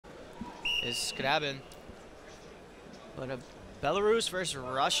is SKRIABIN. But a Belarus versus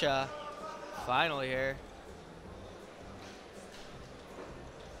Russia final here.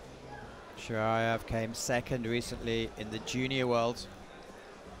 SHIRAEV came second recently in the junior world.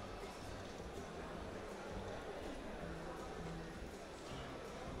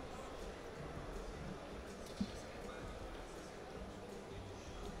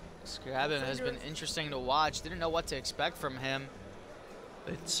 SKRIABIN has been interesting to watch. Didn't know what to expect from him,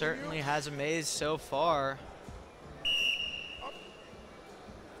 but it certainly has amazed so far.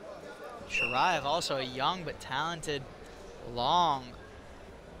 SHIRAEV also a young but talented, long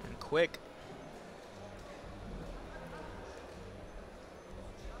and quick.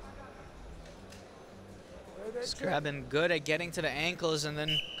 SKRIABIN good at getting to the ankles and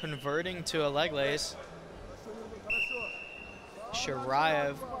then converting to a leg lace.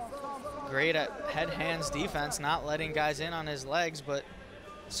 SHIRAEV great at head-hands defense, not letting guys in on his legs, but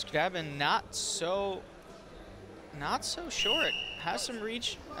SKRIABIN not so short. Has some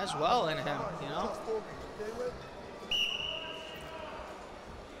reach as well in him, you know?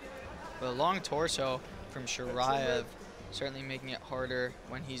 But a long torso from SHIRAEV, certainly making it harder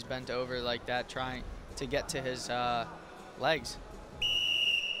when he's bent over like that, trying to get to his legs.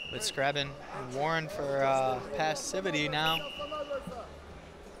 But SKRIABIN warned for passivity now.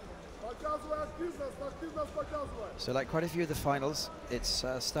 So like quite a few of the finals, it's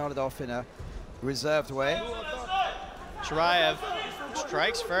started off in a reserved way. SHIRAEV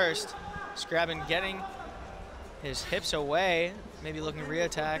strikes first. SKRIABIN getting his hips away, maybe looking to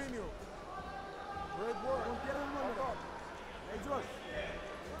re-attack.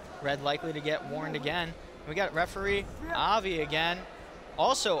 Red likely to get warned again. We got referee Avi again.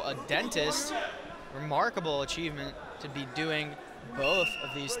 Also a dentist. Remarkable achievement to be doing both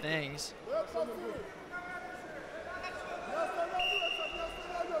of these things.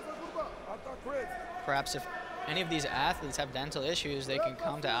 Perhaps if any of these athletes have dental issues, they can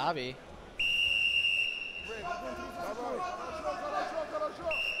come to Avi.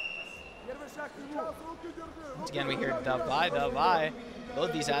 Once again, we hear davai, davai.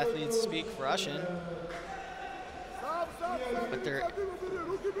 Both these athletes speak Russian, but they're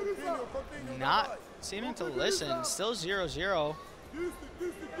not seeming to listen. Still 0-0.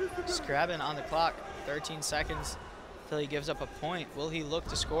 SKRIABIN on the clock, 13 seconds till he gives up a point. Will he look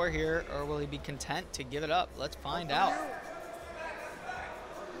to score here, or will he be content to give it up? Let's find out.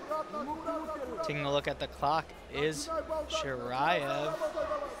 Taking a look at the clock is SHIRAEV.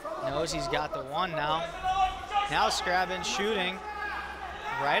 Knows he's got the one now. Now SKRIABIN shooting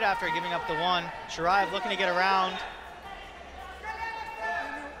right after giving up the one. SHIRAEV looking to get around.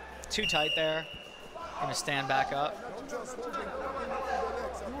 Too tight there. Gonna stand back up.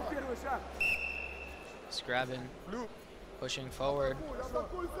 SKRIABIN pushing forward.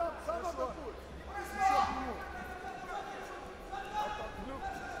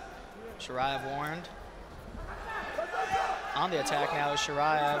 SHIRAEV warned. On the attack now is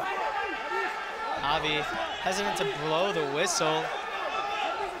SHIRAEV. Avi hesitant to blow the whistle.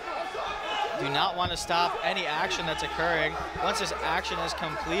 Do not want to stop any action that's occurring. Once this action is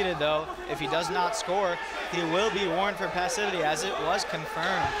completed, though, if he does not score, he will be warned for passivity, as it was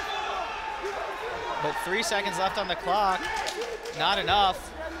confirmed. But 3 seconds left on the clock. Not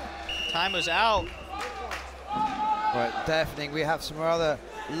enough. Time was out. Right, deafening. We have some rather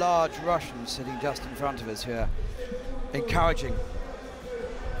large Russians sitting just in front of us here. Encouraging.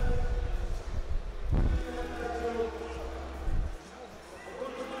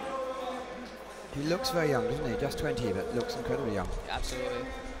 He looks very young, doesn't he? Just 20, but looks incredibly young. Absolutely.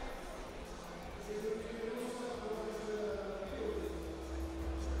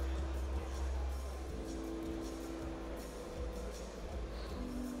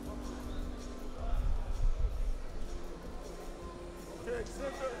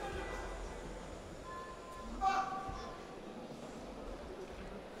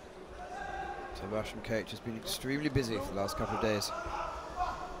 So Russian coach has been extremely busy for the last couple of days.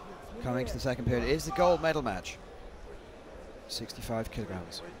 Coming to the second period is the gold medal match. 65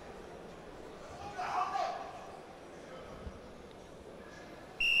 kilograms.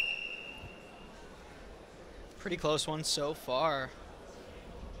 Pretty close one so far.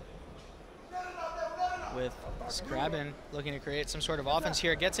 With SKRIABIN looking to create some sort of offense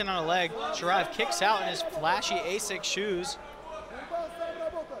here. Gets in on a leg. SHIRAEV kicks out in his flashy Asics shoes.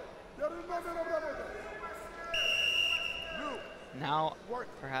 Now,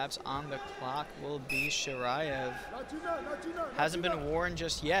 perhaps on the clock will be SHIRAEV. Hasn't been warned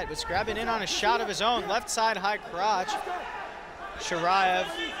just yet, but SKRIABIN in on a shot of his own. Left side high crotch. SHIRAEV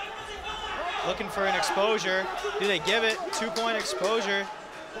looking for an exposure. Do they give it? 2-point exposure.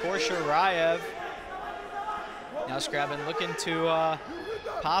 for SHIRAEV. Now SKRIABIN looking to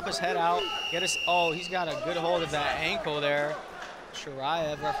pop his head out, get his, oh, he's got a good hold of that ankle there.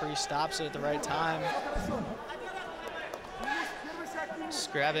 SHIRAEV, referee stops it at the right time.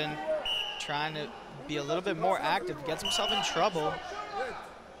 SKRIABIN trying to be a little bit more active, gets himself in trouble.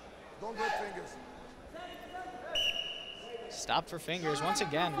 Stop for fingers, once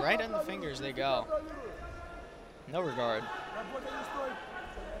again, right in the fingers they go. No regard.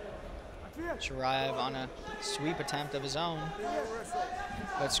 SHIRAEV on a sweep attempt of his own.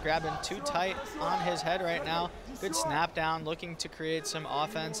 But SKRIABIN too tight on his head right now. Good snap down, looking to create some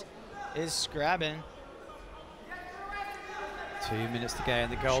offense is SKRIABIN. 2 minutes to go in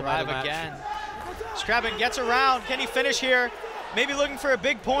the gold medal match. Again. SKRIABIN gets around. Can he finish here? Maybe looking for a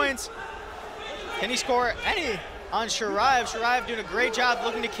big points. Can he score any on SHIRAEV? SHIRAEV doing a great job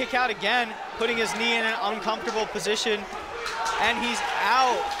looking to kick out again, putting his knee in an uncomfortable position. And he's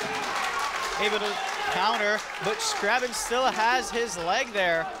out. Able to counter, but SKRIABIN still has his leg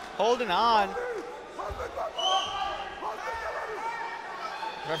there, holding on.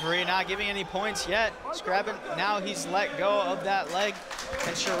 Referee not giving any points yet. SKRIABIN, now he's let go of that leg,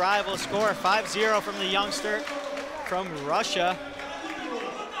 and SHIRAEV will score 5-0 from the youngster from Russia.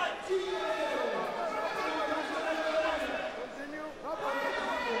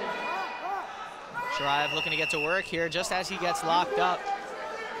 SHIRAEV looking to get to work here just as he gets locked up.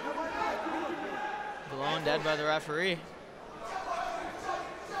 Blown dead by the referee.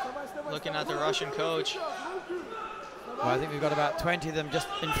 Looking at the Russian coach. Well, I think we've got about 20 of them just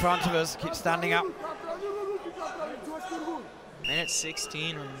in front of us. Keep standing up. Minute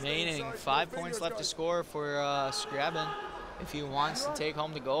 16 remaining. 5 points left to score for SKRIABIN if he wants to take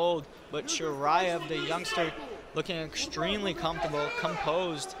home the gold. But SHIRAEV, the youngster, looking extremely comfortable,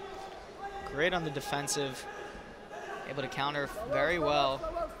 composed. Great on the defensive. Able to counter very well.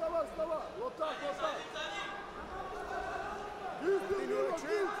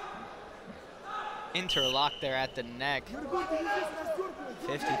 Interlock there at the neck.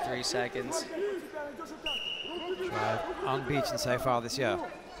 53 seconds. Unbeaten so far this year.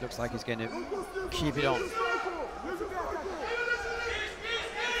 Looks like he's going to keep it on.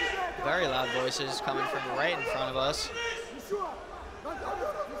 Very loud voices coming from right in front of us.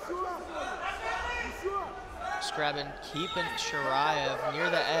 SKRIABIN keeping SHIRAEV near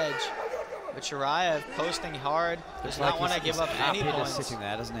the edge. But SHIRAEV posting hard, does not want to give up any points. Sitting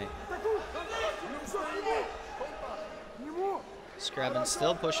there, doesn't he? SKRIABIN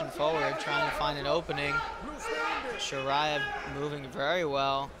still pushing forward, trying to find an opening. SHIRAEV moving very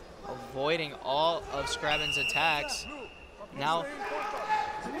well, avoiding all of SKRIABIN's attacks. Now,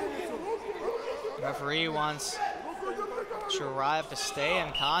 the referee wants SHIRAEV to stay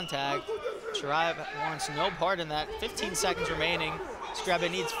in contact. SHIRAEV wants no part in that. 15 seconds remaining.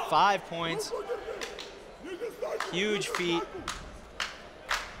 SKRIABIN needs 5 points. Huge feat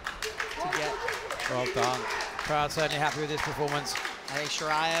to get. Well done. Crowd certainly happy with this performance. I think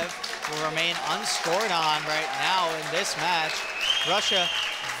SHIRAEV will remain unscored on right now in this match. Russia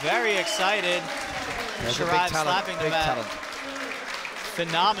very excited. SHIRAEV slapping the mat.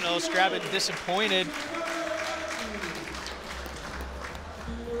 Phenomenal. SKRIABIN disappointed.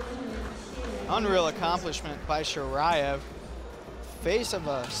 Unreal accomplishment by SHIRAEV. Face of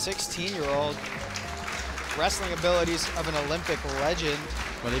a 16-year-old. Wrestling abilities of an Olympic legend.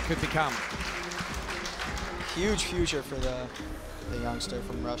 Well, he could become. Huge future for the youngster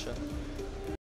from Russia.